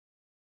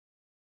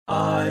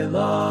I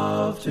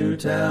love to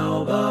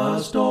tell the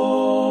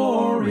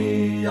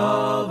story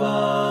of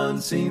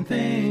unseen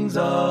things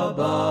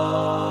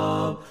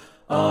above,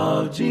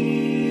 of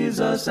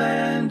Jesus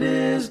and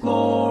His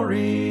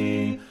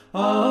glory,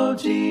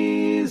 of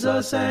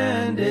Jesus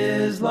and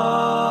His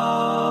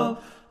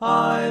love.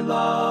 I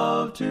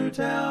love to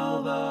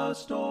tell the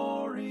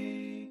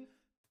story.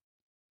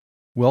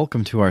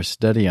 Welcome to our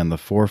study on the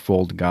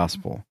Fourfold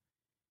Gospel.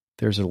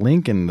 There's a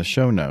link in the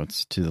show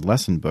notes to the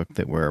lesson book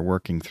that we're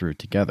working through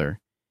together.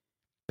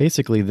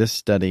 Basically, this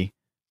study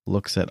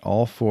looks at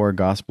all four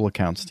gospel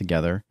accounts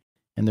together,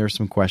 and there are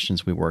some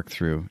questions we work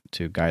through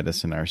to guide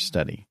us in our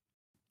study.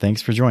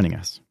 Thanks for joining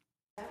us.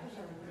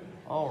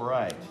 All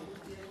right.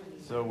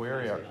 So we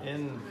are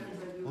in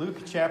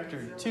Luke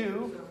chapter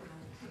 2.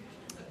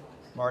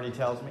 Marty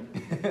tells me.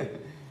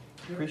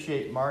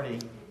 Appreciate Marty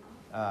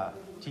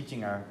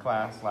teaching our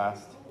class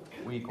last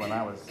week when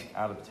I was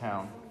out of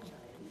town.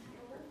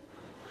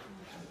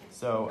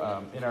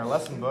 So in our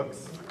lesson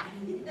books,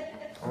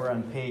 we're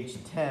on page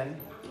 10,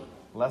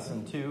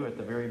 lesson 2, at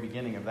the very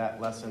beginning of that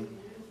lesson,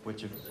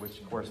 which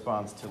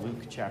corresponds to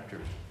Luke chapter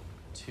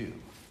 2.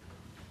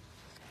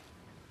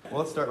 Well,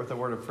 let's start with a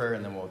word of prayer,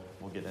 and then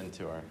we'll get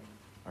into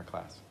our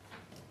class.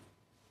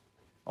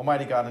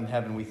 Almighty God in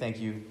heaven, we thank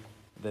you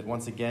that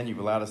once again you've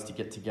allowed us to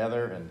get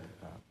together and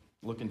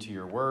look into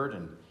your word,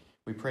 and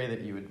we pray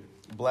that you would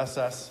bless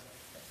us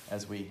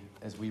as we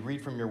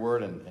read from your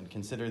word and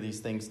consider these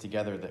things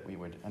together, that we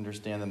would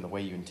understand them the way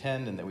you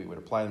intend and that we would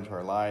apply them to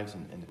our lives,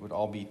 and it would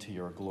all be to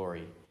your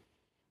glory.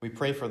 We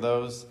pray for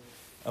those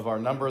of our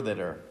number that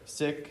are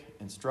sick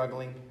and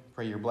struggling.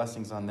 Pray your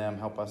blessings on them.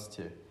 Help us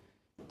to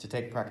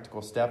take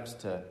practical steps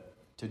to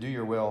do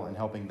your will in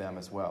helping them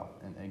as well.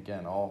 And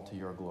again, all to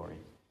your glory.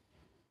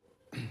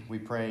 We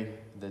pray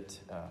that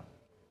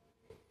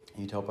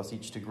you'd help us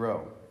each to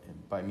grow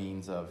by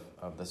means of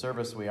the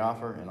service we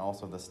offer and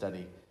also the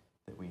study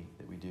that we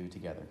do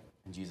together.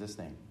 In Jesus'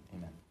 name,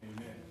 amen.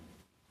 Amen.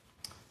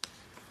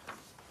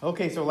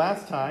 Okay, so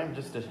last time,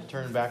 just to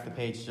turn back the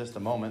page just a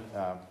moment,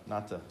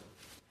 not to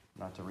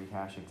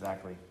rehash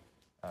exactly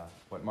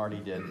what Marty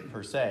did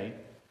per se,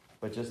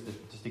 but just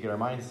to get our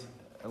minds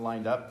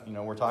lined up. You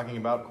know, we're talking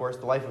about, of course,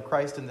 the life of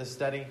Christ in this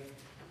study.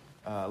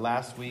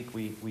 Last week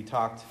we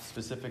talked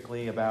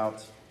specifically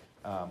about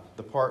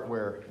the part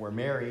where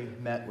Mary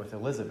met with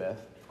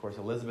Elizabeth. Of course,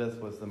 Elizabeth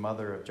was the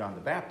mother of John the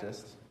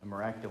Baptist, a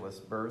miraculous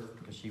birth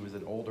because she was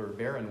an older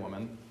barren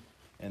woman.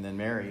 And then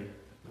Mary,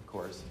 of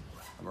course,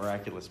 a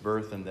miraculous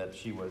birth in that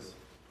she was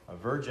a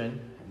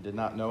virgin and did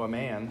not know a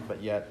man,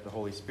 but yet the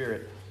Holy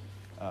Spirit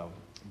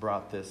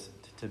brought this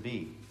to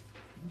be.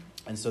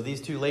 And so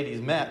these two ladies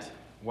met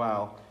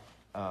while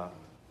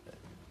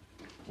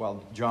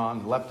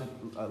John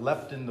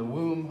leapt in the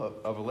womb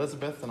of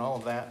Elizabeth and all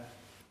of that.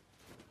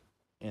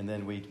 And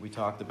then we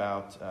talked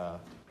about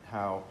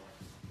how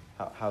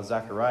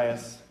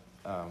Zacharias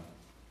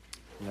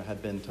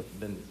had been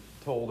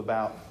told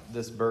about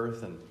this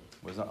birth and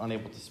was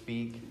unable to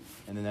speak.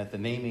 And then at the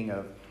naming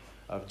of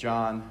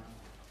John,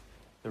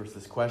 there was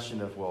this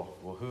question of,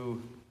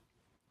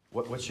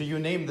 what should you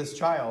name this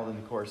child? And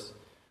of course,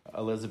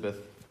 Elizabeth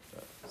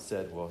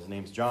said, well, his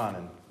name's John.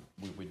 And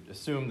we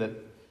assume that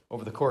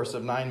over the course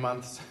of 9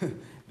 months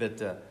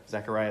that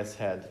Zacharias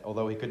had,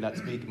 although he could not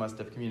speak, must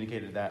have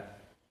communicated that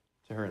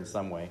to her in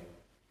some way.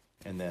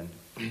 And then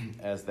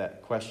as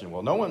that question,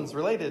 well, no one's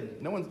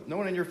related, no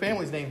one in your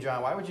family's named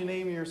John. Why would you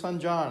name your son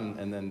John?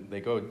 And then they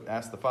go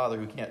ask the father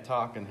who can't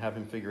talk and have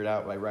him figure it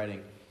out by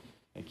writing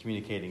and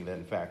communicating that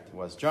in fact it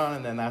was John.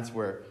 And then that's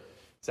where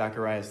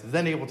Zacharias is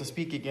then able to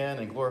speak again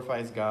and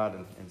glorifies God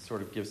and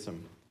sort of gives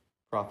some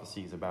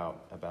prophecies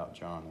about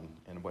John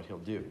and what he'll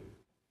do.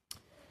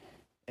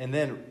 And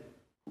then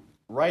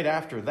right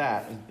after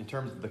that, in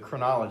terms of the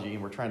chronology,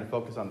 and we're trying to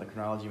focus on the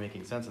chronology,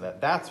 making sense of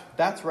that,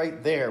 that's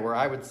right there where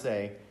I would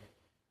say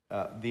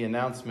the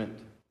announcement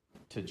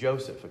to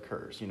Joseph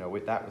occurs. You know,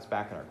 that was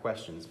back in our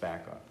questions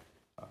back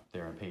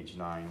there on page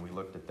 9. We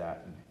looked at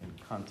that in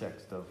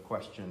context of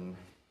question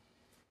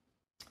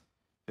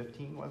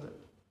 15, was it?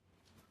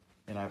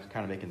 And I was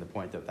kind of making the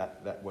point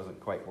that wasn't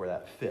quite where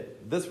that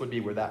fit. This would be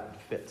where that would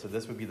fit. So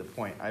this would be the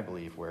point, I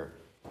believe, where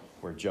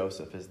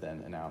Joseph is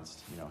then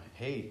announced. You know,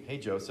 hey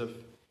Joseph,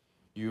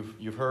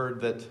 you've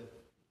heard that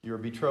your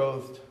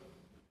betrothed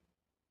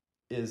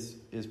is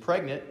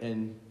pregnant,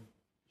 and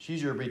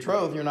she's your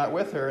betrothed. You're not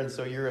with her, and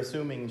so you're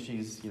assuming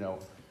she's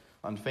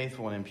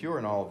unfaithful and impure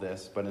and all of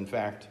this. But in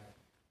fact,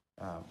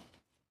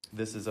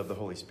 this is of the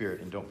Holy Spirit,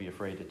 and don't be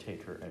afraid to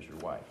take her as your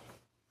wife.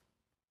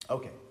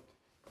 Okay.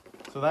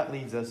 So that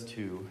leads us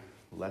to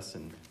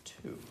lesson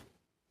 2.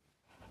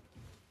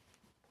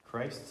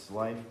 Christ's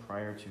life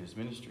prior to his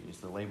ministry is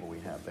the label we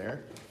have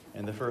there.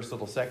 And the first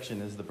little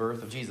section is the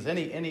birth of Jesus.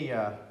 Any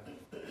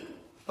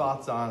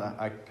thoughts on,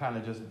 I kind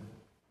of just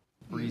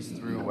breezed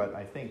through what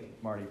I think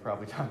Marty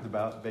probably talked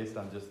about based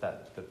on just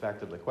the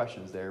fact of the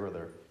questions there. Were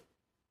there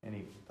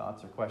any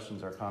thoughts or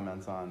questions or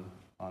comments on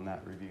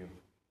that review?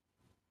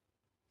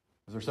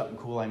 Was there something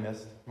cool I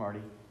missed,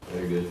 Marty?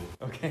 Very good.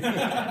 Okay.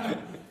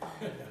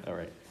 All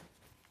right.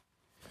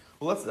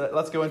 Well,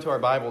 let's go into our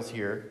Bibles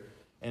here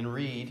and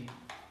read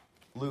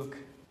Luke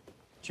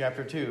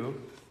chapter 2,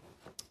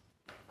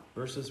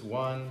 verses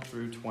 1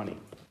 through 20.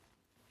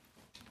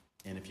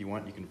 And if you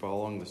want, you can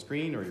follow along the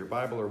screen or your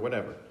Bible or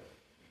whatever.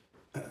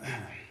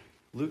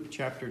 Luke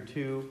chapter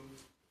 2,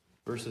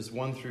 verses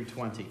 1 through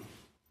 20.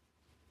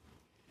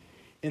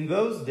 In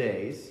those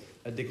days,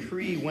 a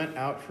decree went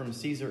out from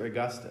Caesar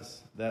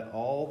Augustus that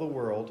all the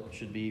world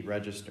should be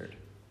registered.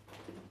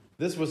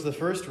 This was the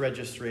first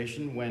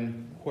registration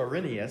when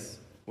Quirinius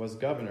was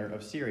governor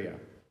of Syria.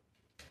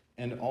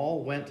 And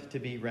all went to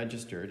be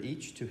registered,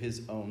 each to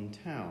his own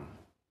town.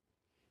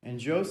 And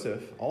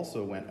Joseph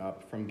also went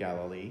up from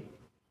Galilee,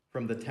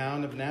 from the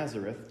town of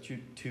Nazareth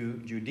to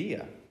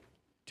Judea,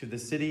 to the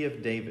city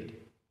of David,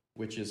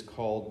 which is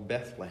called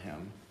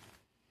Bethlehem,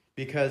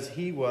 because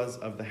he was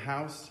of the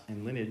house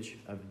and lineage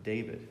of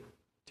David,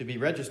 to be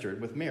registered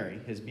with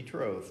Mary, his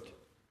betrothed,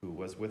 who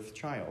was with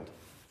child.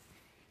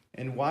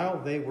 And while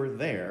they were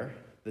there,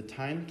 the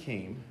time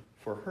came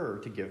for her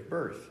to give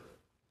birth.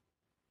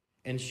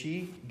 And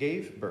she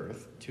gave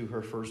birth to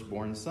her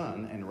firstborn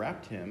son, and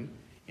wrapped him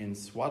in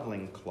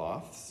swaddling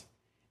cloths,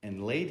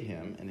 and laid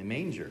him in a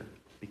manger,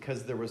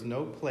 because there was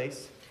no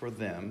place for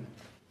them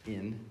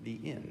in the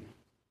inn.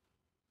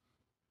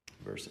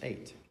 Verse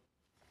 8.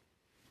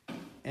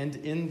 And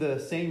in the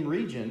same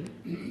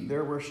region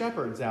there were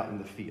shepherds out in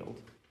the field,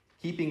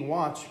 keeping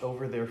watch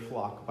over their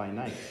flock by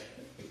night.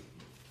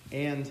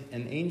 And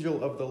an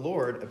angel of the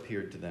Lord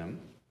appeared to them,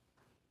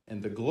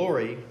 and the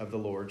glory of the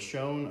Lord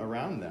shone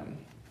around them,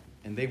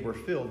 and they were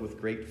filled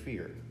with great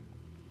fear.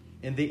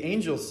 And the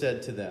angel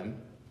said to them,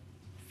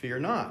 "Fear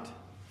not,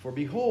 for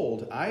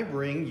behold, I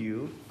bring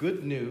you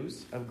good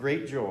news of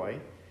great joy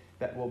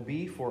that will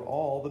be for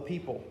all the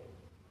people.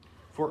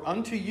 For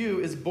unto you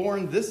is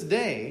born this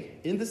day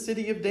in the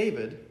city of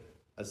David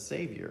a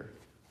Savior,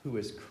 who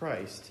is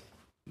Christ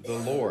the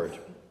Lord.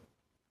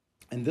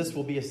 And this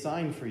will be a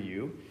sign for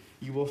you.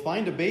 You will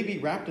find a baby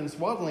wrapped in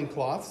swaddling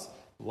cloths,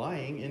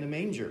 lying in a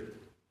manger."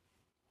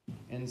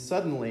 And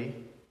suddenly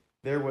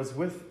there was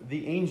with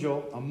the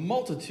angel a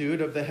multitude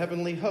of the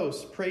heavenly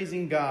hosts,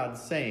 praising God,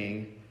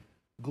 saying,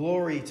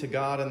 "Glory to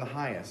God in the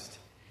highest,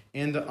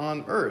 and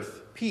on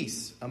earth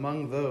peace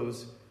among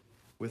those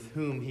with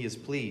whom he is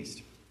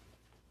pleased."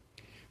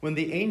 When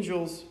the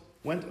angels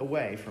went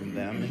away from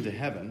them into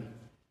heaven,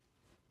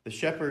 the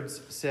shepherds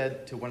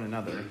said to one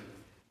another,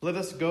 "Let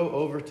us go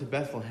over to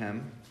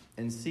Bethlehem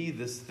and see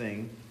this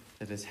thing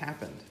that has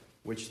happened,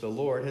 which the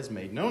Lord has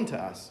made known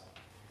to us."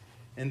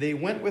 And they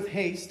went with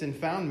haste and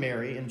found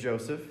Mary and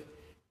Joseph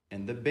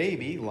and the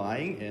baby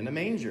lying in a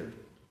manger.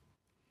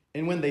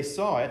 And when they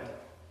saw it,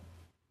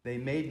 they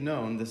made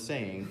known the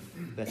saying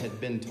that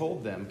had been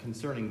told them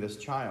concerning this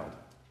child.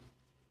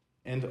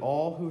 And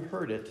all who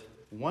heard it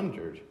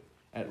wondered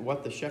at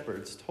what the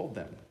shepherds told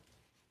them.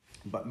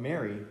 But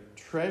Mary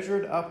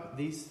treasured up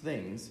these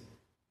things,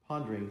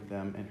 pondering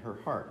them in her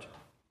heart.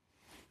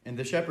 And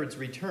the shepherds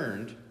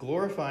returned,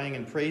 glorifying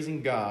and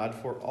praising God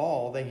for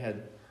all they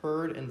had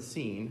heard and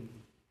seen,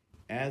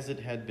 as it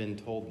had been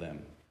told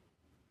them.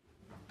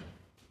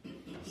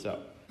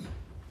 So,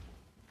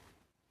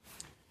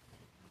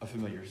 a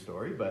familiar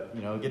story, but,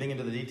 getting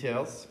into the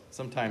details,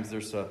 sometimes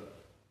there's a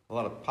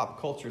lot of pop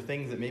culture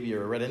things that maybe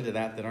are read into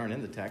that aren't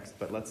in the text,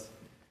 but let's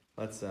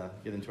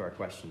get into our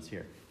questions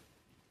here.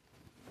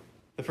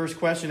 The first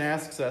question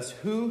asks us,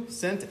 who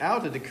sent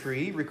out a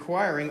decree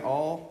requiring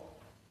all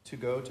to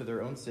go to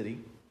their own city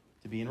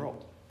to be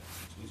enrolled?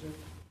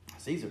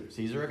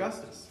 Caesar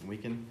Augustus. And we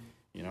can,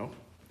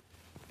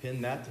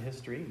 pin that to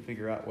history and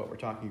figure out what we're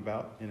talking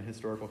about in a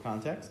historical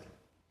context.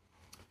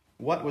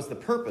 What was the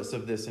purpose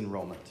of this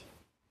enrollment?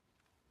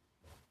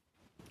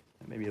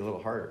 That may be a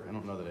little harder. I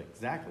don't know that it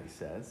exactly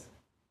says.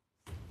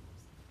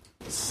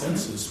 The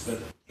census,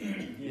 but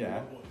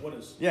yeah. What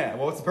is? Yeah.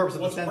 Well, what's the purpose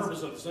of the census?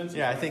 What's the purpose of the census?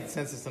 Yeah, I think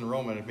census and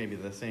enrollment may be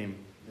the same.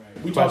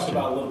 Right. We talked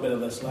about a little bit of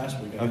this last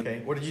week.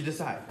 Okay. What did you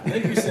decide? I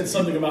think we said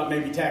something about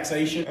maybe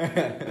taxation, or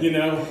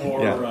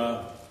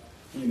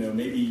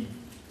maybe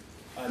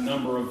a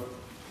number of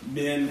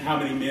men. How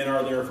many men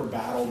are there for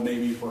battle?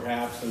 Maybe,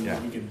 perhaps,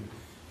 and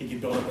he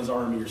could build up his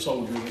army or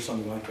soldiers or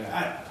something like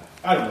that.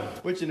 I don't know.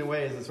 Which, in a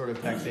way, is a sort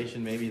of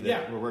taxation, maybe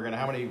that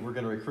how many we're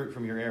going to recruit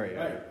from your area?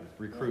 Right.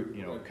 Recruit,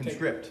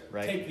 conscript,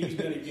 right? Take these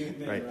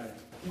many, right.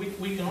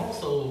 We can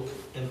also,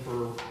 and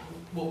for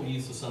what we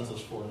use the census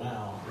for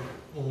now,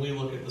 when we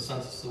look at the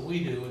census that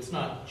we do, it's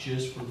not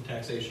just for the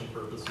taxation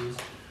purposes.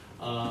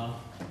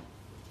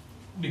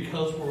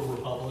 Because we're a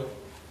republic,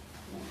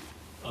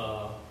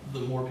 the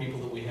more people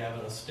that we have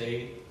in a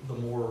state, the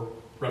more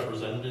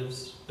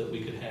representatives that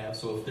we could have.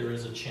 So if there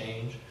is a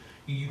change,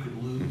 you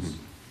could lose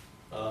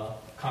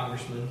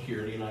congressmen here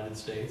in the United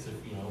States if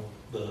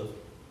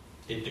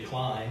it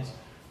declines,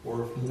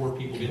 or if more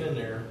people get in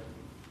there,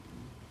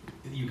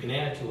 you can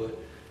add to it.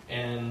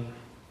 And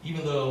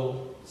even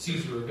though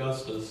Caesar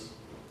Augustus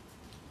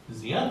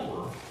is the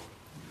emperor,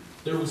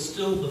 there was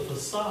still the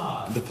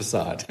facade. The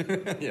facade,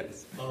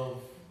 yes,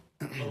 of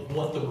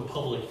what the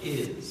republic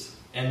is.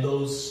 and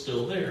those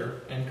still there,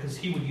 and because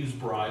he would use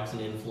bribes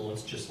and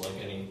influence just like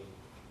any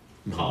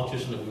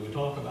politician that we would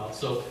talk about.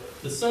 So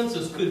the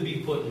census could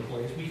be put in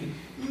place. We could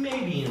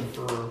maybe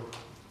infer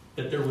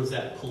that there was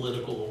that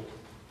political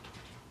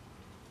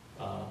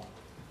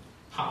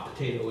hot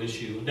potato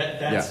issue.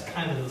 That's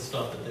kind of the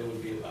stuff that they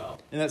would be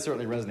about. And that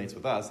certainly resonates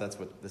with us. That's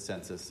what the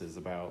census is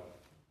about,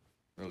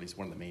 or at least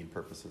one of the main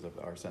purposes of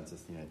our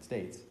census in the United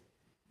States,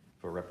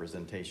 for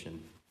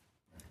representation.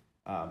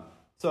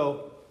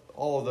 So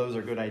all of those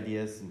are good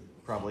ideas, and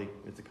probably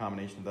it's a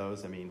combination of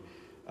those. I mean,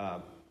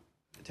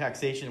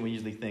 taxation, we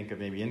usually think of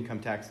maybe income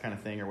tax kind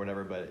of thing or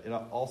whatever, but it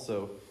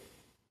also,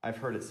 I've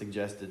heard it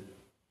suggested,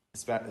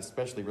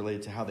 especially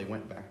related to how they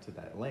went back to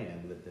that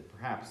land, that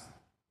perhaps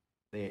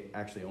they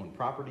actually own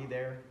property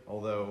there,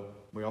 although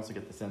we also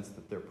get the sense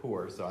that they're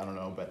poor, so I don't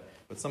know, but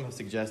some have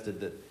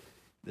suggested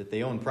that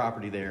they own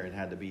property there and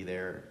had to be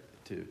there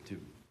to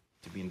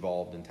be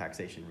involved in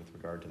taxation with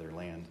regard to their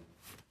land.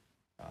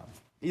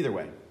 Either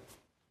way,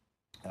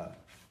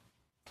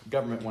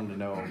 government wanted to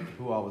know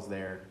who all was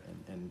there,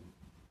 and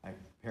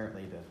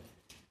apparently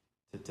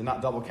to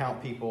not double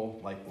count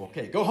people, like, well,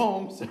 okay, go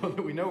home so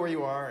that we know where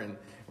you are, and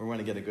we're going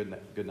to get a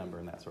good number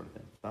and that sort of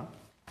thing.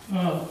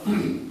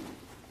 Huh?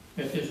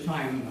 At this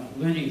time,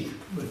 lineage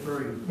was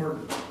very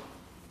important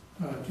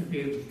to be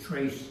able to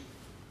trace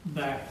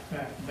back.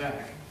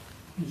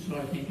 And so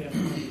I think that's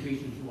one of the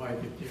reasons why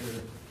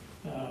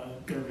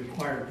that they're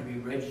required to be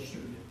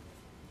registered.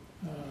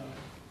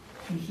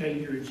 You say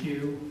you're a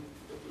Jew,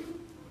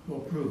 we'll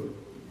prove it.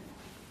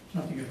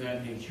 Something of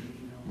that nature,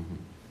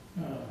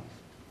 you know.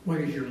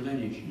 What is your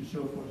lineage and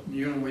so forth. And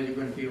the only way they're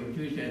going to be able to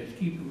do that is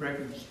keep the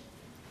records.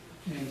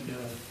 And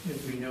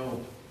as we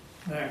know,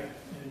 back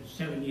in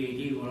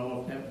 70 AD when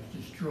all of that was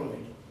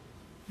destroyed,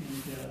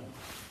 and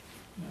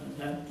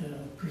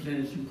that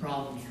presented some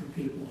problems for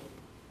people.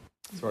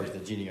 As far as the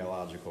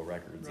genealogical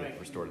records right. that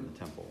were stored in the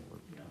temple were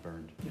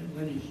burned. That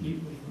lineage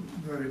was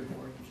very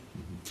important.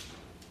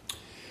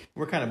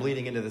 We're kind of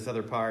bleeding into this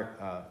other part.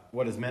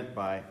 What is meant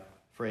by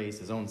phrase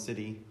his own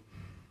city?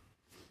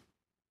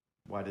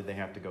 Why did they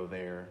have to go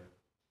there?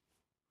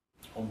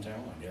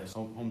 Hometown, I guess.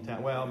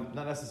 Hometown. Well,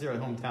 not necessarily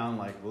hometown.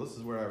 Like, well, this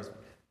is where I was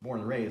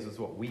born and raised. This is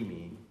what we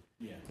mean.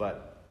 Yeah.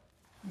 But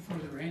For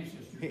their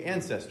ancestors.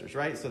 Ancestors,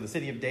 right? So the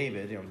city of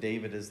David.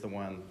 David is the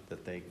one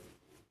that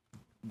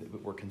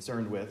were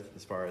concerned with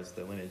as far as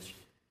the lineage.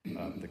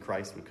 The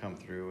Christ would come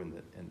through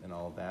and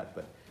all of that.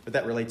 But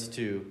that relates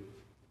to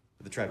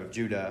the tribe of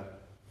Judah,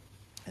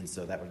 and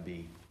so that would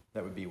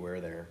be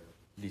where they're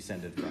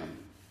descended from.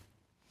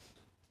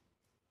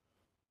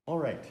 All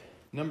right,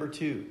 number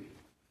 2.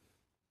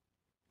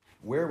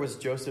 Where was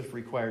Joseph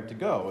required to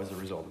go as a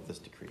result of this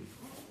decree?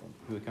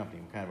 Who accompanied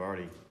him? We kind of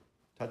already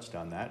touched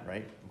on that,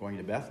 right? Going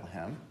to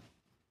Bethlehem.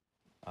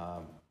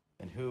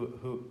 And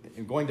who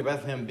going to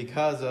Bethlehem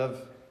because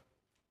of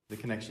the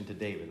connection to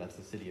David. That's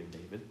the city of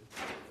David,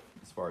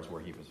 as far as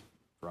where he was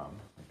from.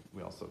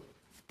 We also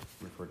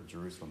refer to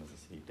Jerusalem as the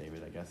city of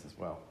David, I guess, as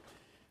well.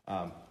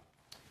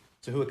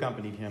 So who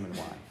accompanied him and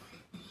why?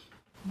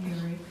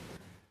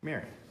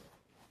 Mary.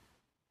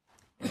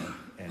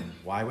 And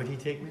why would he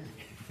take Mary?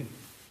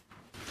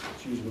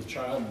 She was with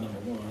child number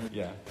 1.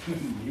 Yeah.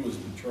 He was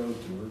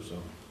betrothed to her, so.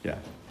 Yeah.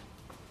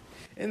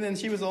 And then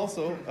she was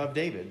also of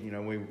David.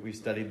 We've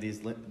studied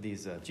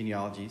these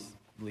genealogies,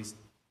 at least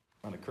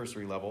on a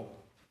cursory level,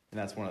 and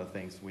that's one of the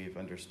things we've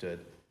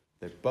understood,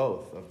 that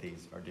both of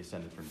these are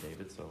descended from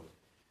David. So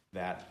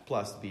that,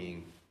 plus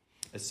being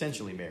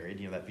essentially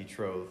married, that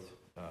betrothed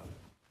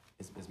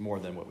is more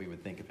than what we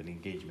would think of an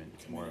engagement.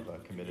 It's more of a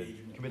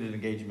committed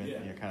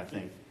engagement, kind of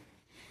thing.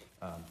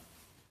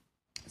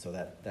 So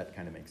that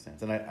kind of makes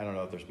sense. And I don't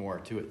know if there's more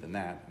to it than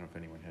that. I don't know if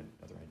anyone had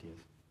other ideas.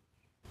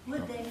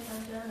 Would they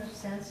have done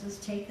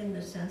taken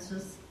the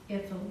census,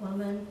 if a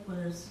woman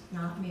was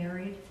not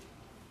married?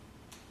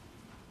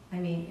 I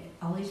mean,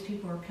 all these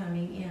people are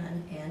coming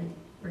in, and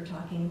we're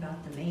talking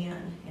about the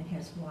man and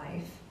his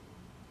wife.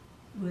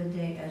 Would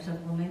they, as a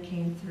woman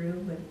came through,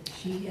 would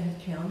she have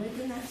counted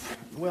in that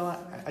census?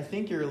 Well, I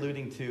think you're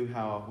alluding to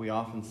how we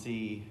often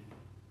see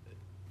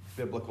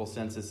biblical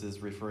censuses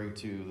referring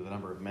to the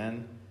number of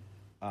men.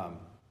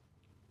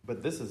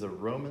 But this is a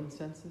Roman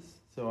census,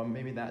 so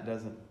maybe that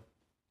doesn't...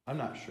 I'm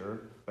not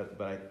sure, but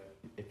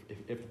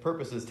if the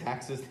purpose is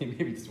taxes, they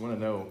maybe just want to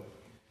know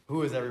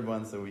who is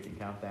everyone so we can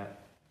count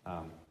that.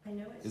 I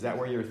know it's... Is that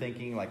where you're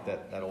thinking, like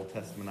that Old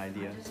Testament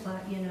idea? I just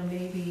thought,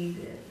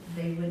 maybe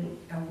they wouldn't,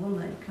 a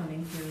woman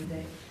coming through,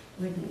 they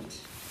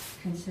wouldn't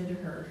consider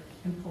her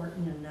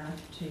important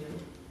enough to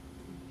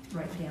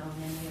write down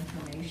any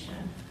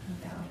information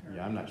about her.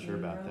 Yeah, I'm not sure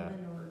about that.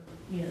 Or,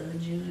 the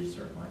Jews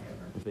or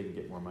whatever. If they could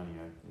get more money,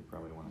 they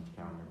probably want to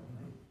count her.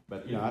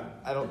 But,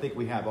 I don't think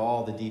we have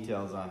all the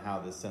details on how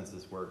this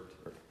census worked.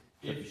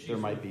 If there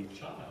might be a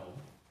child,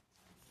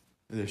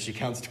 if she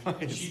counts twice.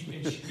 and she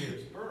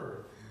gives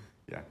birth,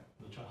 Yeah.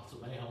 the child's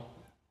a male.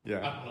 Yeah.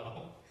 I don't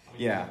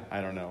know.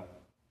 I don't know.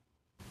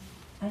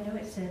 I know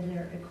it said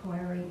they're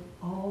acquiring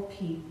all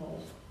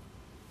people,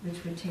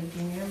 which would take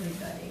in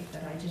everybody,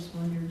 but I just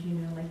wondered,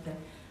 like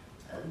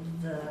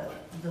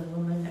the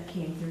woman that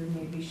came through,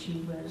 maybe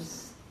she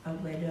was a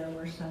widow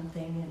or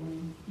something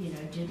and,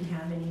 didn't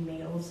have any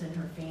males in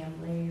her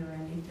family or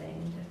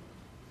anything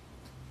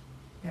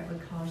that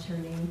would cause her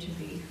name to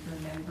be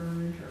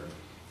remembered or...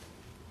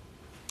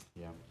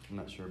 Yeah, I'm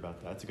not sure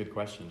about that. That's a good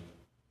question.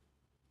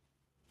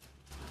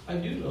 I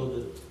do know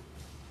that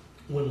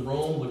when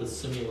Rome would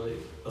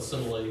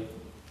assimilate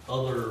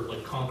other,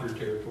 like, conquered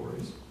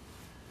territories,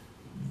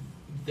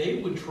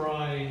 they would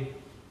try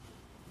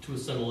to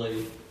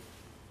assimilate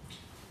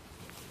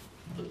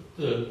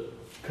to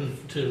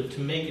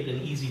make it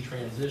an easy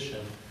transition.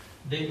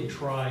 They would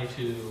try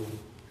to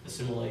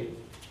assimilate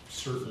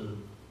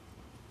certain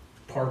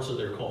parts of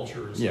their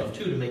culture and stuff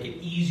too, to make it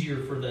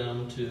easier for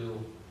them to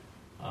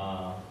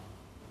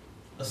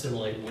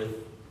assimilate with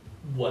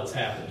what's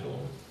happened to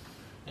them.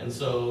 And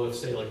so, if,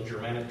 say, like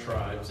Germanic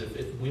tribes,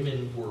 if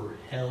women were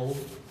held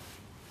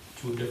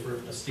to a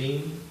different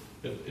esteem,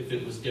 if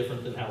it was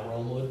different than how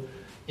Rome would,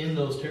 in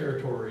those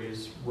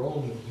territories,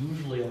 Rome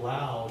usually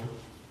allowed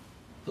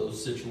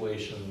those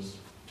situations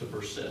to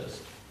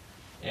persist.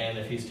 And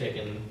if he's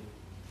taken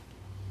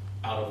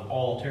out of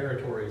all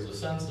territories a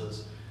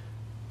census,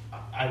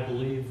 I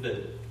believe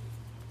that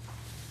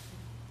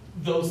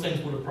those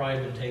things would have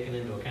probably been taken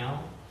into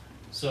account.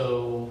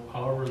 So,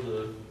 however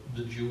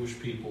the Jewish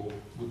people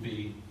would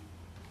be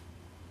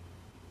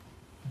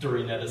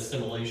during that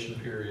assimilation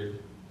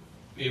period,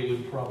 it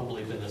would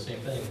probably have been the same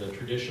thing. The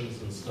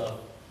traditions and stuff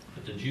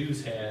that the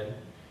Jews had,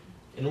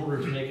 in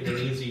order to make it an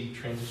easy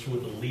transition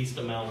with the least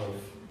amount of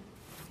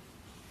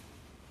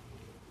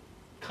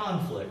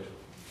conflict,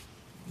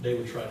 they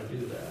would try to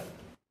do that.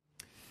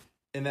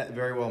 And that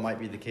very well might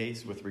be the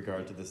case with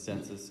regard to the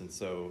census. And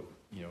so,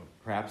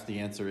 perhaps the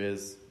answer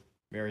is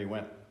Mary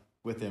went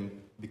with him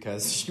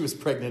because she was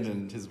pregnant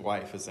and his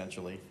wife,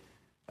 essentially.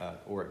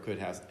 Or it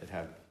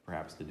had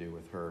perhaps to do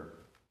with her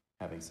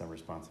having some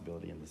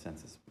responsibility in the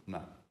census. I'm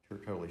not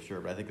totally sure,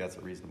 but I think that's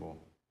a reasonable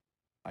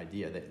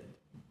idea that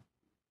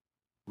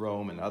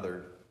Rome and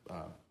other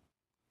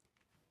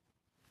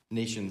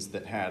nations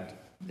that had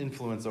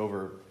influence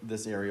over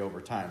this area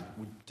over time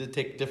did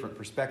take different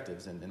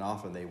perspectives, and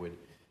often they would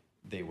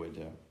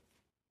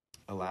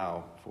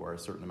allow for a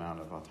certain amount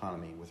of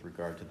autonomy with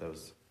regard to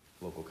those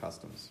local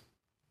customs.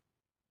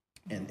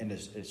 And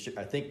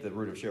I think the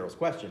root of Cheryl's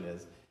question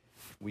is,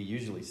 we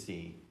usually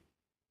see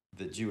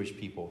the Jewish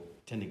people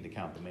tending to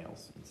count the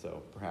males, and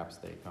so perhaps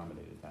they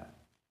accommodated that.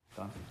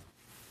 Don?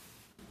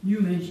 You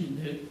mentioned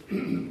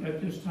that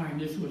at this time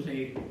this was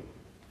a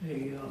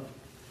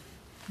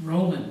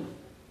Roman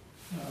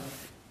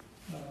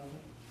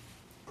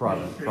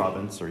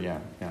province, or yeah.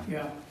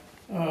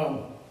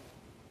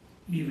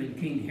 Even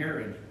King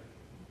Herod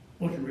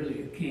wasn't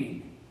really a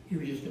king; he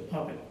was just a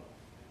puppet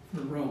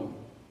for Rome.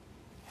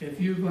 If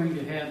you're going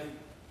to have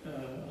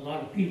a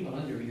lot of people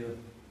under you,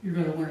 you're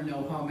going to want to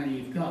know how many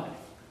you've got,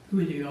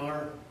 who they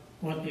are,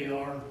 what they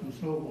are, and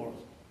so forth.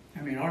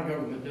 I mean, our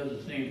government does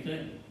the same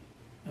thing.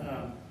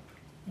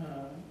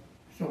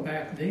 So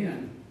back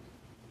then,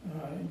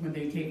 when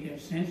they take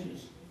that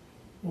census,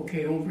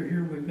 okay, over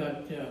here we've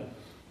got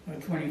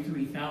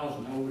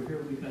 23,000. Over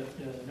here we've got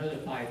another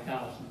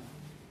 5,000.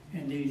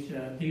 And these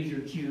are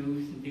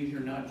Jews, and these are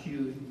not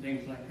Jews, and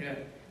things like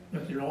that.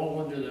 But they're all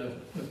under the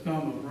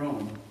thumb of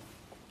Rome.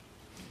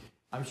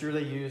 I'm sure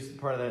they used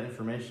part of that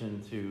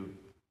information to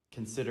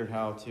consider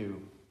how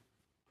to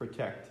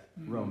protect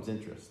Rome's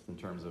interests in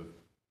terms of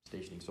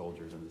stationing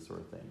soldiers and this sort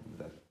of thing.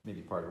 That may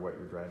be part of what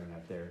you're driving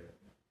at there.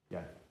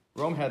 Yeah,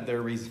 Rome had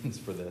their reasons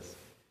for this,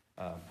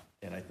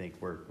 and I think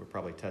we're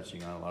probably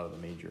touching on a lot of the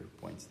major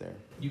points there.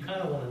 You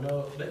kind of want to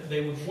know,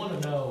 they would want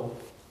to know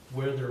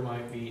where there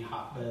might be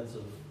hotbeds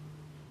of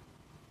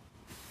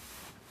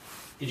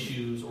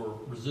issues or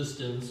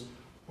resistance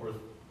or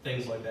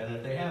things like that. And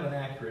if they have an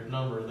accurate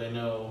number, they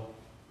know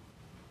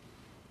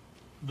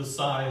the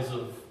size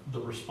of the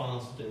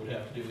response that they would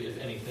have to do if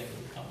anything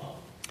would come up.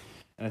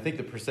 And I think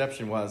the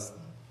perception was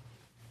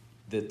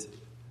that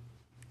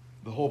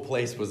the whole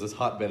place was this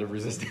hotbed of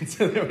resistance.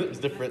 There was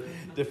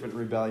different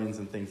rebellions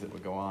and things that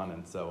would go on,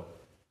 and so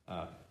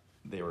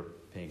they were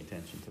paying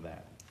attention to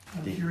that.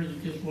 I'm sure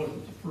that this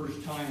wasn't the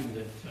first time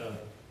that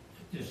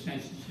this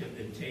census had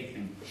been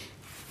taken.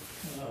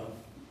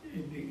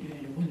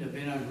 It wouldn't have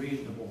been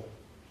unreasonable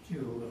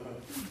to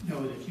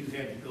know that you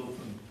had to go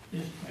from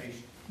this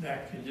place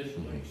back to this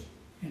place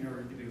in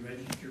order to be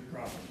registered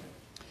properly.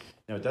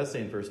 Now, it does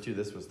say in verse 2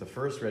 this was the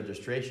first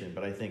registration,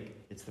 but I think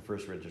it's the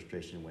first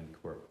registration when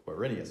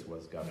Quirinius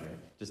was governor,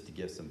 just to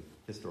give some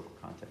historical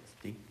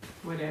context. Dee?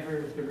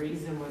 Whatever the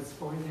reason was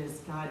for this,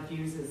 God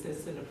uses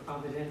this in a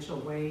providential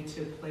way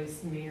to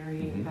place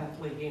Mary in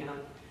Bethlehem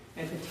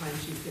at the time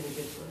she's going to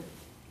give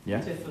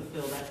birth, to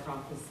fulfill that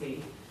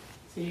prophecy.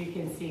 So you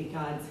can see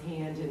God's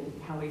hand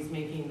and how he's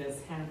making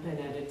this happen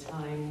at a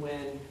time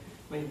when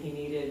he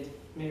needed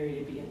Mary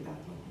to be in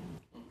Bethlehem.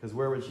 Because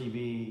where would she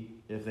be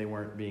if they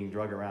weren't being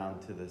drug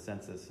around to the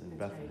census in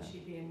Bethlehem? Right,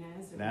 she'd be in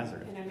Nazareth.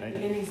 Nazareth, and, right?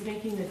 And he's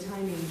making the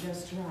timing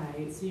just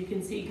right. So you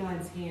can see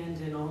God's hand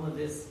in all of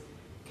this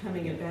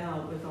coming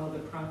about with all the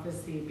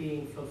prophecy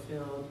being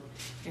fulfilled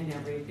and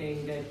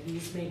everything, that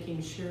he's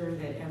making sure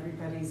that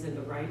everybody's in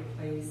the right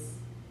place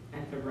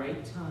at the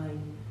right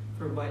time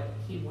for what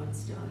he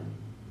wants done.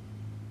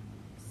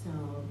 So,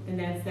 and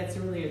that's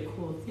really a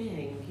cool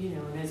thing, you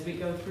know, and as we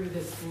go through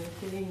this whole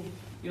thing,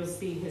 you'll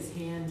see his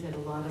hand in a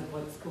lot of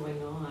what's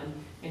going on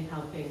and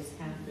how things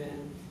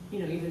happen. You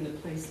know, even the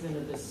placement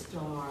of the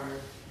star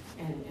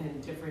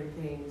and different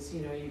things,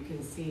 you know, you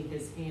can see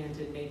his hand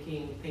in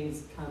making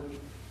things come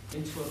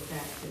into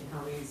effect and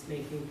how he's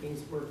making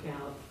things work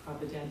out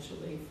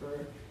providentially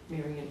for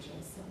Mary and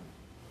Joseph.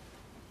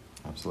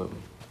 Absolutely.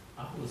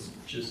 I was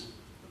just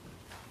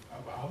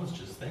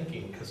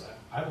thinking, because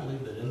I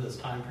believe that in this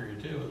time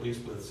period too, at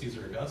least with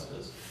Caesar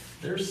Augustus,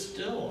 there's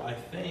still, I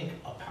think,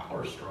 a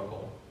power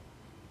struggle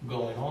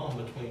going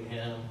on between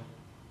him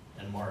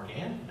and Mark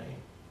Antony.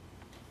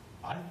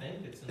 I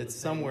think it's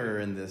somewhere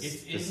in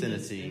this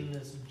vicinity. In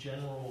this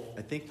general.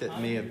 I think that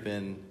may have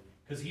been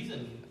because he's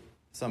in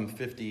some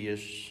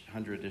 50-ish,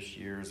 100-ish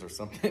years or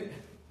something.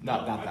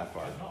 not that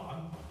far.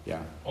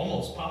 I'm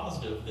almost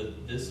positive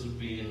that this would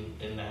be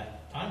in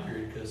that time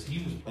period because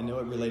he was. I know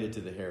it related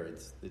to the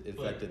Herods. It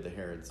affected the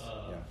Herods.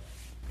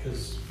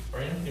 Because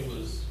Anthony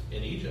was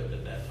in Egypt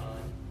at that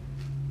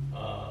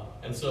time,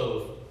 and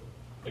so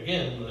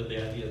again,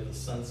 the idea of the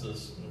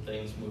census and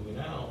things moving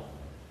out.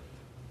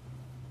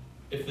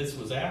 If this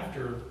was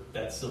after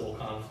that civil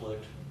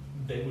conflict,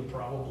 there would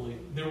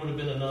have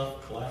been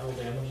enough collateral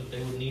damage that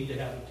they would need to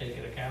have to take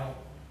an account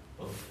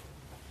of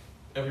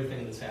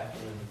everything that's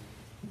happened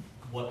and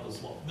what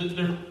was lost.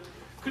 There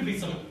could be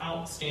some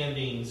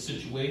outstanding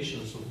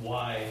situations of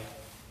why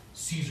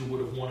Caesar would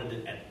have wanted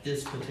it at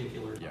this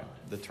particular time. Yeah,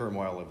 the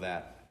turmoil of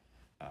that.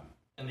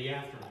 And the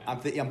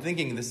aftermath. I'm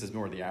thinking this is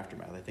more the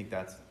aftermath. I think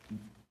that's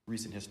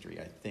recent history,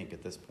 I think,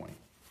 at this point.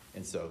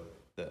 And so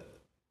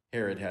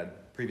Herod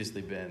had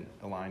previously been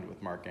aligned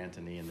with Mark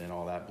Antony, and then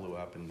all that blew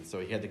up, and so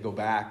he had to go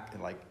back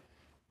and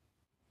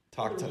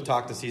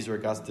talk to Caesar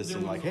Augustus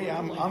and hey,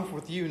 I'm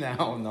with you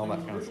now, and all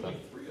that kind of stuff.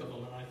 Three of them,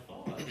 and I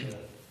thought that.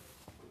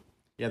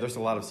 Yeah, there's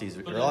a lot of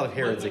Caesar. There are a lot of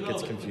Herods. It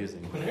gets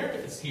confusing. When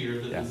Herod is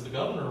here, as the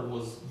governor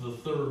was the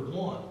third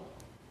one,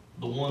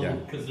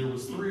 because there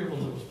was three of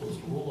them that were supposed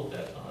to rule at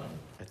that time.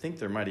 I think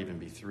there might even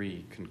be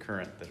three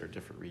concurrent that are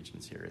different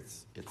regions here.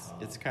 It's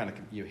kind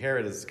of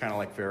Herod is kind of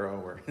like Pharaoh,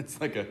 where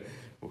it's like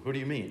who do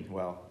you mean?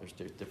 Well, there's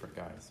different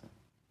guys.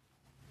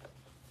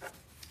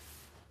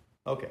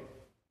 Okay,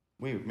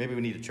 maybe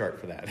we need a chart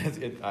for that.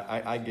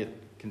 I get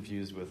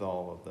confused with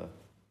all of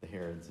the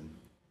Herods and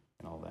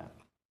all that.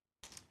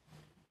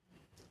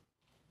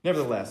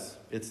 Nevertheless,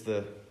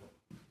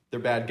 they're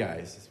bad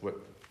guys. It's what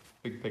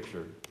big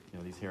picture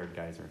these Herod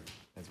guys are,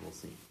 as we'll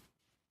see.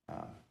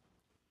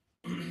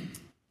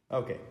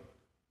 Okay,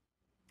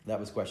 that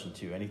was question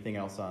 2. Anything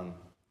else on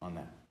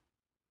that?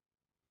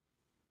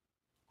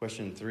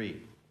 Question 3.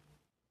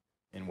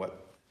 In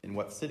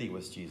what city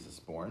was Jesus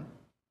born?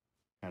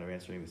 Kind of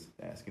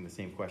asking the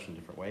same question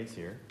different ways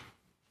here.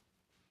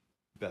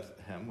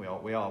 Bethlehem.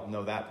 We all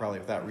know that probably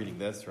without reading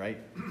this, right?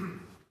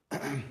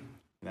 And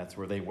that's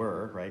where they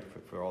were, right?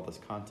 For all this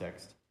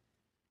context.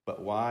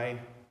 But why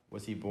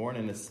was he born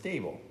in a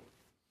stable?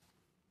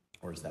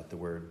 Or is that the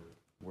word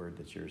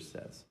that yours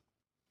says?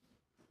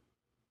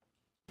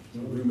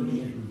 No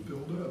room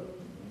filled up.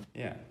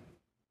 Yeah.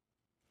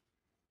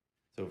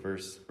 So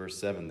verse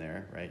 7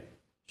 there, right?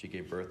 She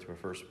gave birth to her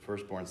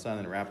firstborn son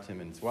and wrapped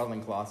him in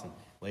swaddling cloths and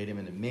laid him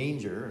in a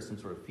manger, or some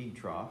sort of feed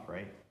trough,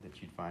 right?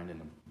 That you'd find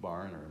in a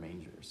barn or a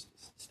manger, or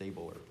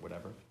stable or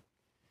whatever.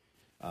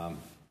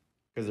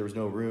 Because there was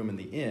no room in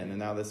the inn. And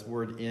now this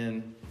word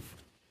inn,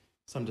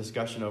 some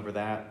discussion over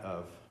that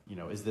of,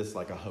 is this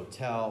like a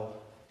hotel,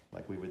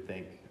 like we would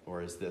think,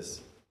 or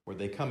were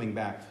they coming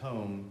back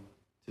home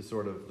to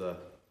sort of the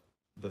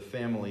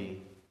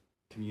family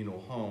communal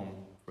home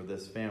for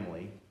this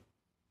family,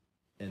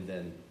 and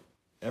then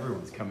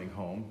everyone's coming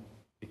home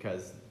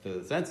because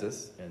the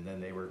census, and then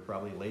they were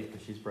probably late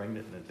because she's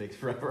pregnant and it takes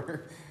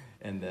forever,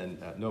 and then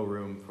no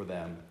room for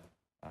them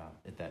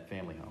at that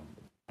family home.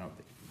 I don't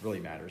think it really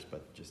matters,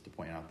 but just to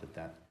point out that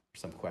there's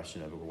some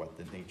question over what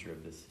the nature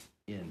of this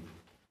inn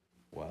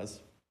was.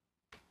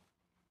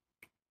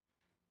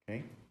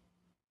 Okay.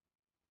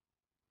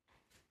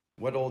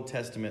 What Old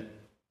Testament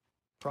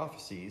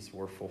prophecies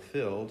were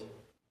fulfilled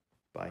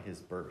by his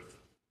birth?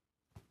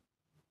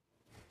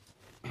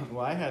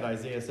 Well, I had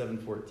Isaiah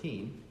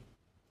 7:14.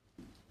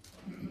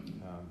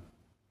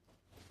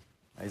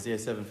 Isaiah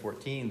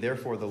 7:14,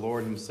 therefore the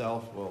Lord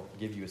himself will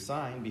give you a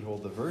sign.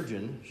 Behold, the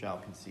virgin shall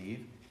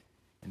conceive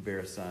and bear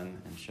a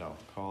son and shall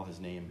call his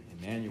name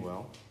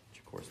Emmanuel, which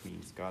of course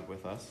means God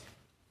with us.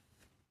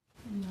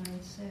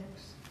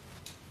 9:6.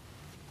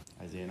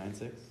 Isaiah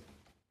 9:6.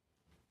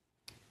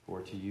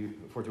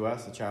 For to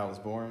us a child is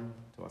born,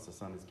 to us a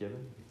son is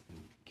given. And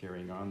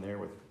carrying on there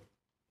with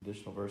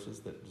additional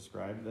verses that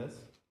describe this.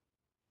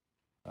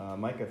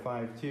 Micah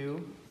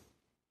 5:2,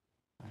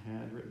 I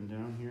had written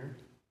down here.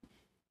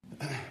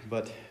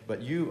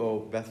 But you, O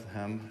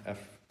Bethlehem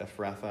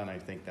Ephrathah, and I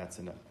think that's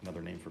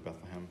another name for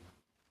Bethlehem,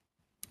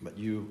 But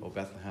you, O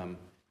Bethlehem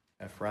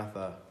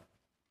Ephrathah,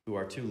 who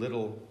are too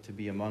little to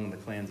be among the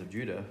clans of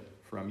Judah,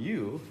 from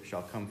you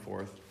shall come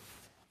forth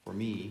for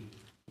me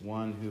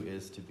one who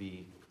is to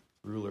be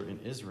ruler in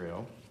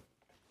Israel,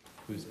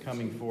 whose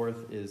coming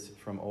forth is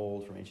from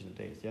old, from ancient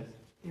days. Yes?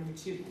 There were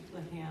two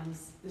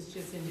Bethlehems. This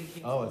just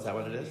indicates. Oh, is that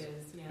what it is?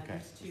 Yeah, Okay.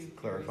 there's two Just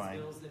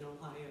clarifying. Marysvilles in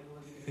Ohio.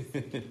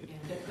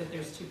 But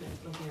there's two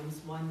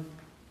Bethlehems. One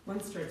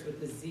starts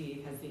with a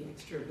Z, has the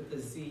extra with the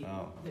Z,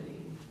 Oh. the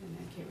name, and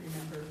I can't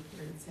remember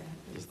where it's at.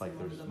 but Just it's like in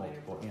one of there's the minor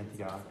multiple provinces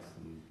Antiochs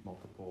there. and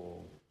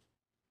multiple.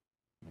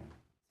 Yeah.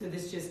 So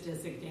this just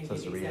designated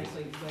Caesarea.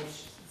 exactly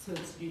which, so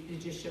it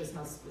just shows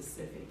how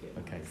specific it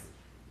was. Okay.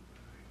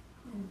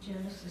 In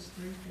Genesis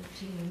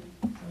 3:15,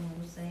 someone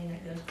was saying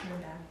it goes clear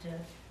back to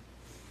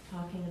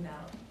talking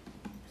about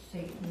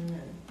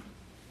Satan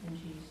and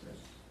Jesus.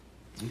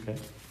 Okay.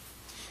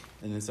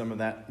 And then some of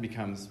that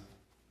becomes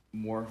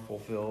more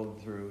fulfilled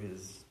through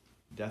his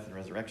death and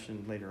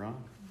resurrection later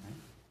on.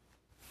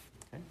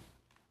 Right? Okay.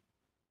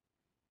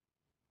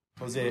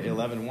 Hosea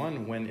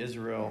 11:1, when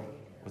Israel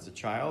was a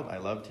child, I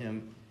loved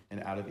him,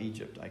 and out of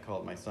Egypt I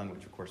called my son,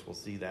 which of course we'll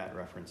see that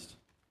referenced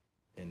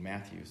in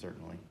Matthew,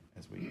 certainly,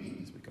 as we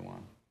go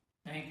on.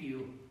 Thank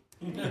you.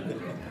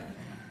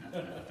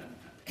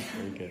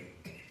 Very good.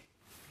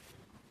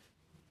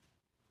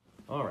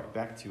 All right,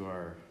 back to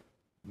our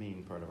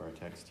main part of our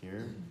text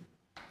here.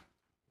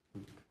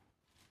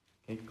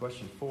 Okay,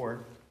 question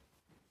 4.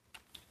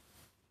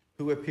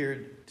 Who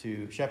appeared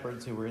to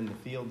shepherds who were in the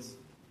fields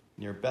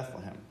near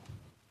Bethlehem?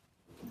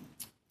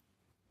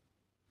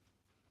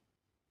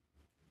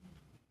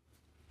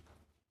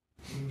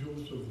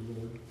 Angels of the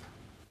Lord.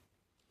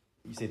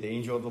 You say the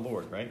angel of the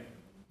Lord, right?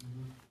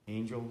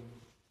 Angel.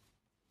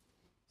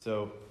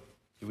 So,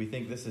 do we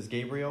think this is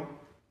Gabriel?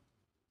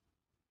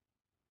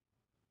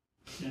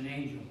 It's an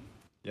angel.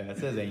 Yeah, it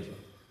says angel.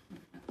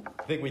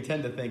 I think we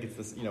tend to think it's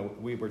this,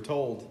 we were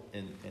told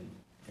in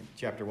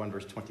chapter 1,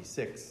 verse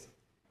 26,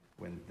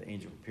 when the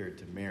angel appeared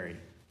to Mary,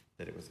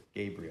 that it was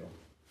Gabriel.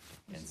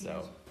 And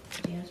so,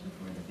 Stands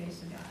before the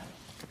face of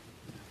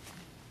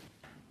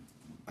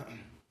God.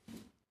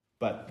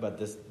 but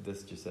this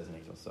just says an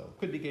angel. So,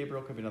 could be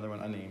Gabriel, could be another one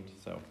unnamed.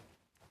 So,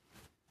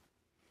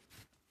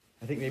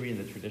 I think maybe in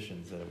the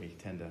traditions we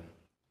tend to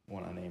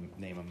want to name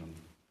them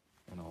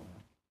and all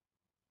that.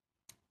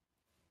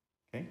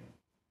 Okay?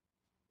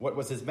 What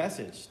was his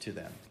message to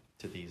them,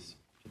 to these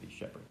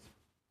shepherds?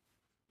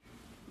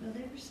 Well,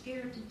 they were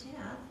scared to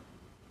death,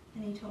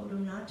 and he told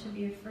them not to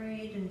be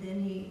afraid, and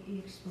then he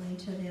explained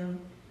to them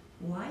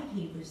why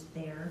he was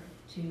there,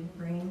 to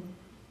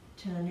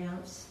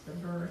announce the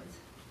birth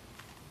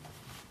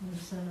of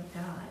the Son of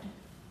God,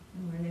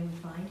 and where they would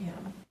find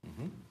him.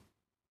 Mm-hmm.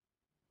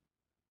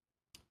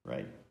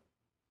 Right.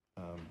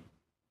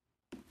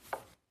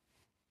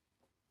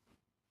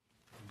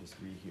 Just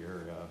read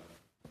here,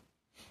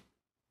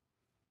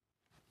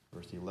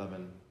 verse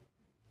 11.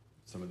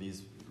 Some of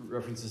these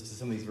references to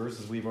some of these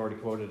verses we've already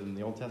quoted in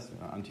the Old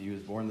Testament. Unto you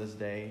is born this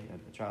day, and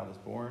the child is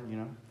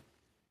born,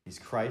 He's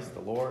Christ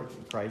the Lord,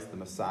 Christ the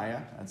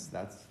Messiah.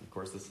 That's of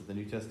course, this is the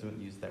New Testament,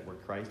 used that word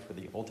Christ for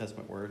the Old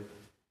Testament word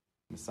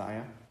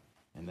Messiah.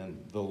 And then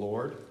the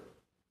Lord,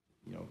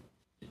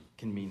 it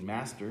can mean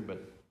master,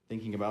 but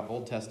thinking about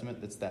Old Testament,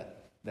 it's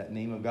that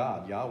name of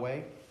God,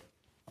 Yahweh,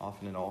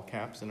 often in all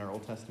caps in our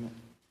Old Testament.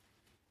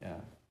 Yeah.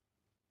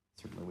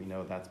 Certainly we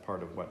know that's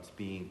part of what's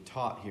being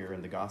taught here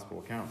in the gospel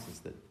accounts is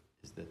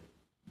that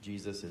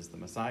Jesus is the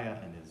Messiah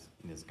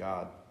and is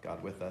God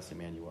with us,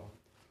 Emmanuel,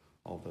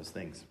 all of those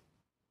things.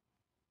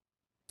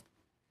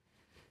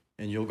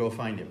 And you'll go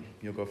find him.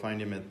 You'll go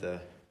find him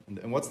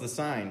and what's the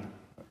sign?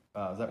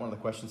 Is that one of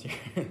the questions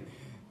here?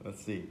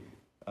 Let's see.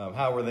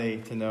 How were they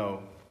to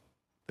know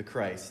the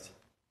Christ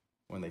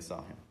when they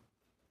saw him?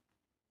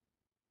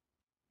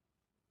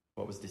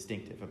 What was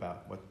distinctive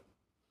about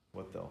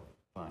what they'll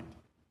find?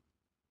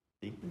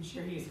 See? I'm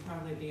sure he's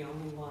probably the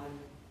only one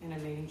in a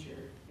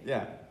manger.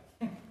 Yeah.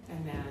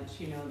 And that,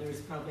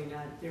 there's probably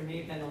there may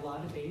have been a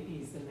lot of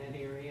babies in that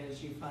area,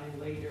 as you find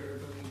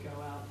later when we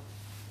go out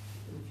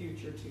in the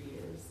future 2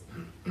 years.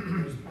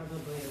 There's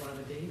probably a lot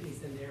of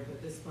babies in there,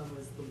 but this one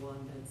was the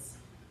one that's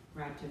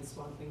wrapped in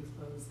swaddling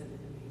clothes and in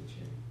a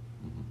manger.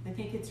 Mm-hmm. I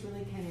think it's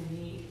really kind of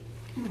neat.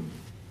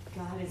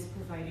 God is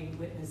providing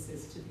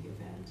witnesses to the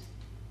event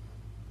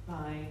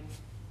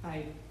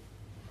by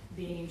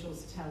the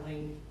angels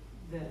telling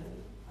the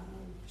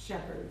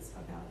shepherds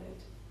about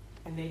it,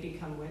 and they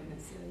become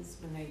witnesses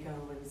when they go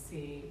and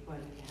see what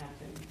had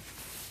happened.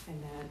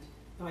 And that,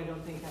 though I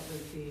don't think that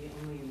was the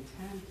only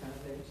intent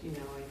of it,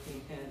 I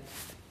think that,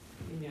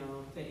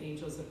 the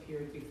angels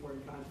appeared before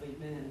godly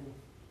men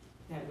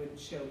that would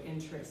show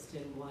interest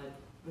in what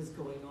was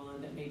going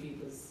on, that maybe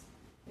was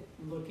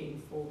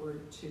looking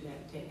forward to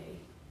that day,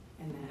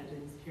 and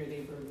here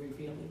they were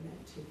revealing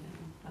that to them.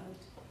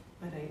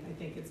 But I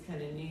think it's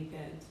kind of neat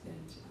that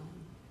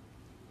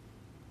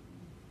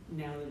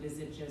now it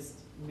isn't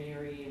just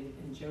Mary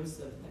and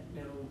Joseph that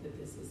know that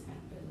this has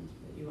happened,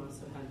 but you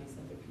also have these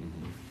other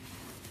people.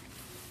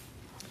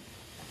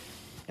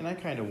 And I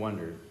kind of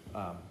wonder,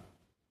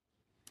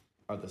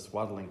 are the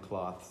swaddling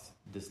cloths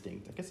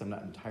distinct? I guess I'm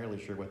not entirely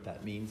sure what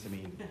that means. I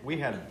mean, we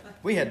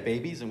had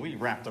babies and we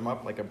wrapped them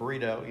up like a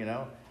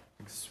burrito,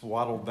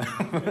 swaddled them.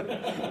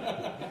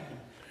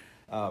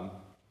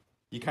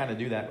 You kind of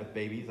do that with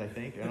babies, I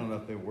think. I don't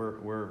know if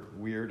we're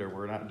weird or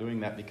we're not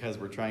doing that because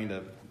we're trying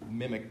to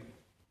mimic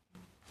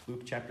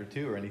Luke chapter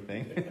 2 or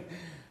anything.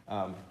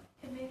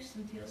 It makes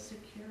them feel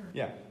secure.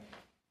 Yeah.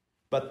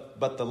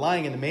 But the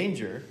lying in the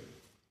manger,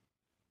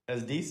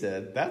 as Dee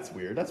said, that's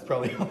weird. That's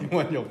probably the only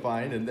one you'll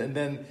find. And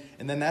then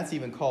that's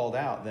even called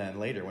out then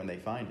later when they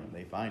find him.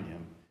 They find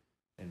him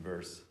in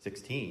verse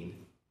 16.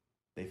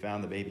 They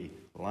found the baby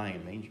lying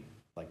in a manger.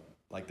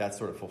 Like that's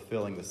sort of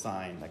fulfilling the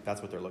sign. Like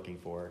that's what they're looking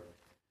for.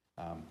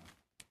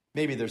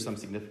 Maybe there's some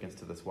significance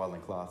to the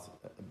swaddling cloths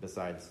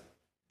besides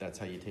that's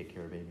how you take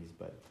care of babies,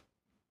 but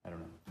I don't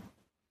know.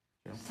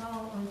 I saw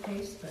on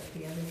Facebook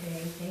the other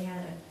day, they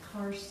had a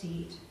car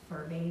seat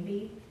for a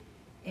baby,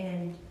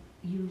 and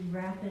you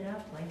wrap it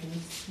up like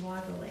in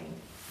swaddling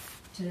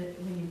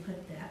when you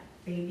put that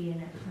baby in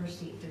that car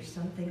seat. There's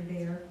something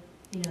there,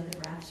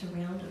 that wraps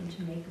around them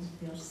to make them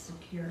feel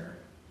secure.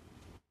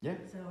 Yeah.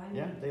 So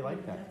they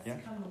like that.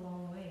 That's come a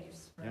long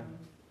ways from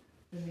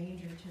the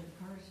manger to the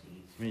car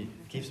seat. I mean,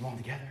 it keeps them all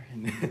together,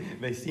 and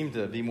they seem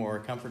to be more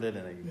comforted,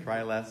 and they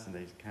cry less, and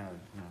they kind of,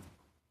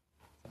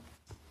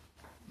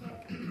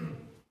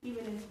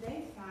 Even in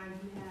today's time,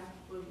 you have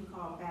what we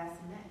call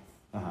bassinets.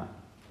 Uh-huh.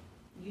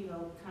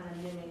 Kind of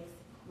mimics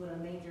what a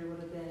manger would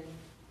have been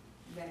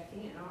back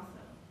then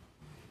also.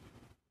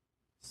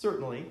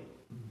 Certainly,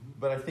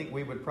 but I think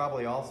we would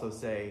probably also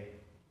say,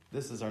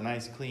 this is our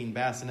nice clean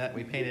bassinet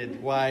we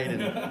painted white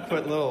and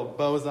put little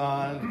bows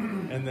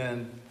on, and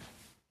then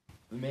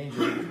the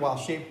manger, while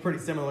shaped pretty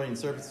similarly and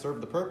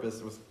served the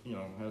purpose, was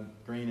had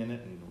grain in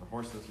it and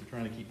horses you're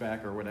trying to keep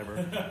back or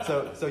whatever.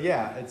 So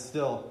yeah, it's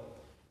still,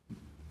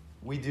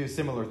 we do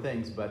similar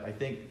things, but I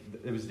think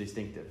it was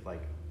distinctive.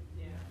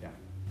 Yeah.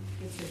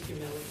 It's a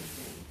humility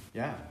thing.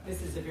 Yeah.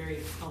 This is a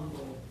very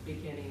humble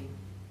beginning.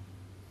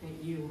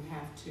 That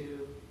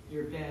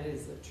your bed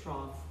is a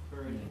trough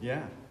for an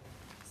Yeah.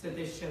 So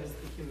this shows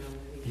the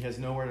humility. He has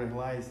nowhere to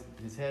lie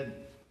his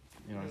head,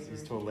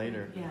 he's told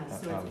later. Yeah,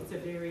 so it's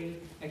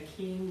a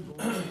king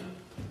born,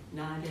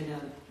 not in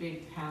a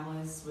big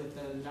palace with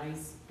a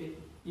nice big,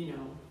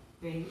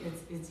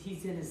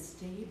 he's in a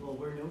stable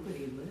where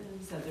nobody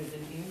lives other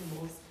than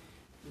animals,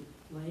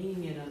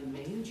 laying in a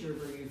manger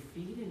where you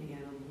feed an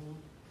animal,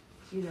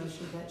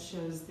 so that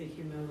shows the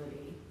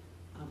humility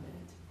of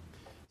it.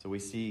 So we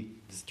see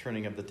this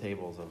turning of the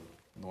tables of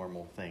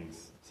normal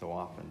things so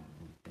often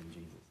in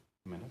Jesus.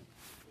 Amanda?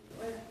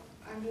 Well,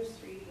 I'm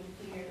just reading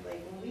here,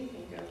 when we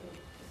think of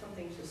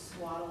something to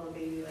swaddle a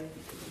baby, the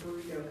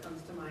burrito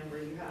comes to mind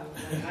where you have,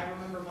 I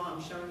remember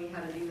Mom showing me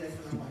how to do this,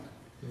 and I'm like,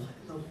 what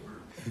in the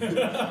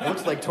world? It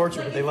looks like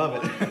torture, but they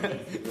love it.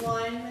 It's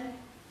one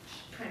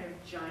kind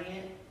of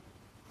giant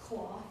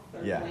cloth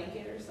or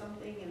blanket or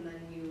something, and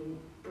then you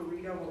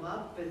burrito them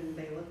up, and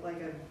they look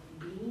like a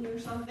bean or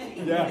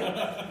something.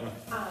 Yeah.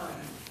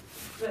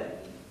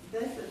 But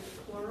this is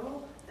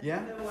plural.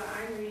 Yeah. So what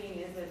I'm reading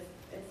is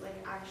it's like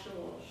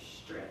actual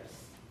strips,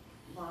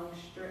 long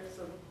strips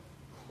of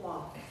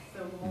cloth,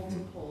 so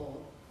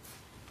multiple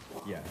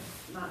cloths,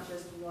 not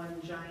just one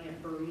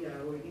giant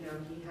burrito. He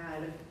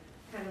had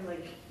kind of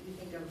like you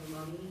think of a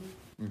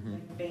mummy,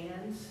 like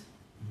bands.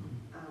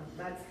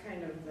 That's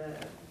kind of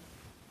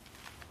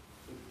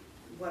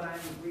what I'm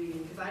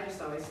reading, because I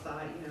just always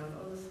thought,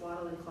 the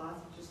swaddling cloth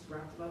just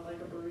wrapped them up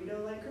like a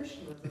burrito, like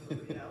Christian was a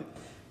burrito.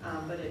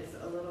 But it's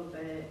a little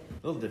bit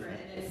different.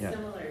 And it's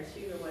similar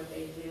to what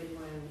they did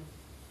when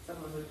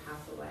someone would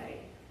pass away.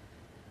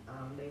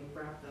 They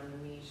wrap them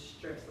in these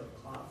strips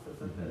of cloth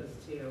as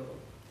opposed to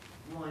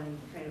one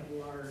kind of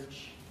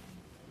large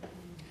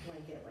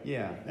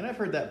blanket. And I've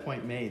heard that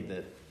point made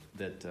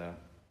that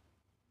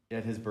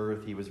at his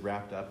birth he was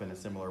wrapped up in a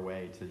similar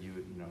way to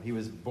he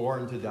was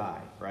born to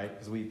die, right?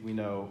 Because we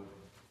know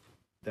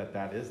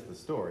that is the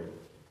story.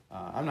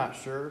 I'm not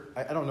sure.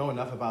 I don't know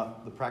enough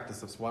about the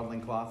practice of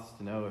swaddling cloths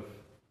to know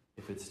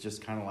if it's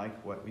just kind of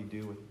like what we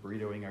do with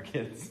burritoing our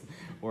kids,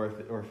 or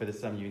if it is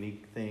some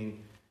unique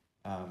thing.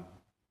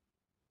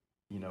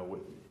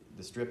 With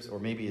the strips, or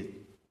maybe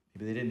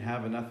they didn't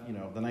have enough,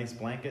 the nice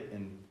blanket,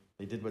 and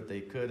they did what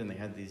they could, and they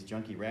had these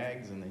junky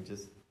rags, and they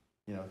just,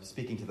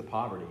 speaking to the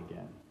poverty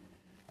again.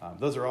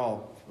 Those are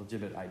all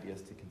legitimate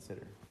ideas to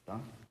consider.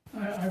 Don?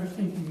 I was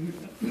thinking,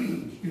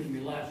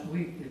 last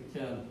week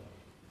that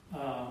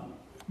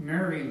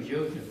Mary and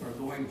Joseph are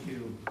going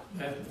to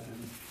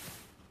Bethlehem.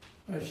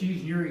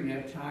 She's nearing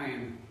that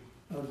time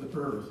of the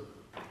birth,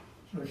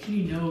 so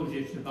she knows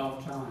it's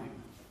about time.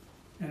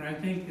 And I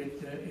think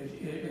that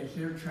as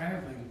they're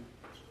traveling,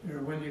 or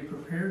when they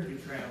prepared to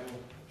travel,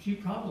 she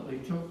probably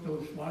took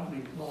those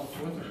swaddling cloths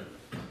with her.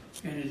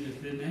 And as has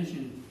been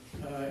mentioned,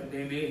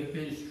 they may have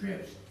been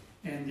strips.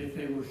 And if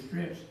they were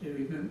strips, they would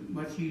have been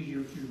much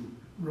easier to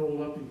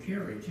roll up and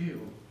carry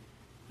too.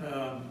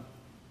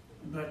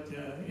 But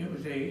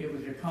it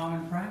was a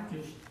common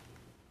practice.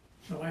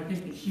 So I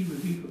think that she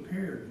would be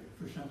prepared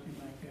for something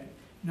like that.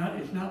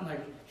 It's not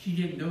like she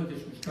didn't know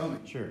this was coming.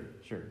 Sure.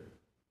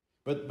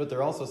 But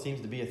there also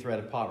seems to be a threat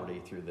of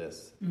poverty through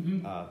this,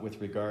 with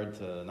regard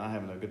to not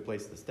having a good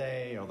place to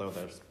stay, although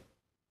there's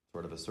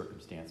sort of a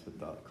circumstance with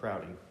the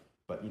crowding.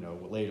 But,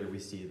 later we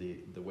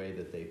see the way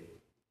that they,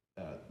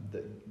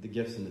 the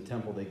gifts in the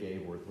temple they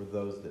gave were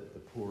those that the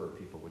poorer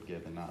people would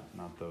give, and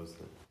not those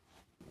that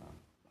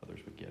others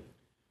would give.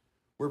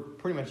 We're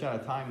pretty much out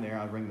of time there.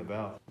 I'll ring the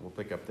bell. We'll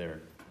pick up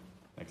there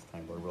next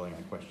time, Lord willing,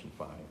 on question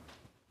 5.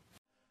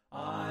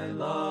 I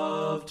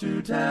love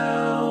to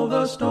tell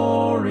the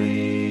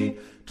story,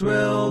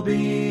 'twill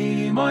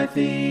be my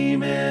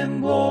theme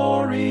in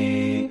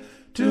glory,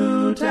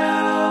 to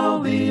tell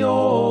the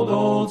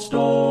old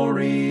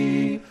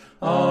story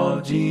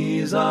of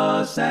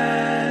Jesus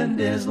and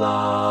his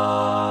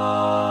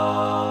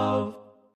love.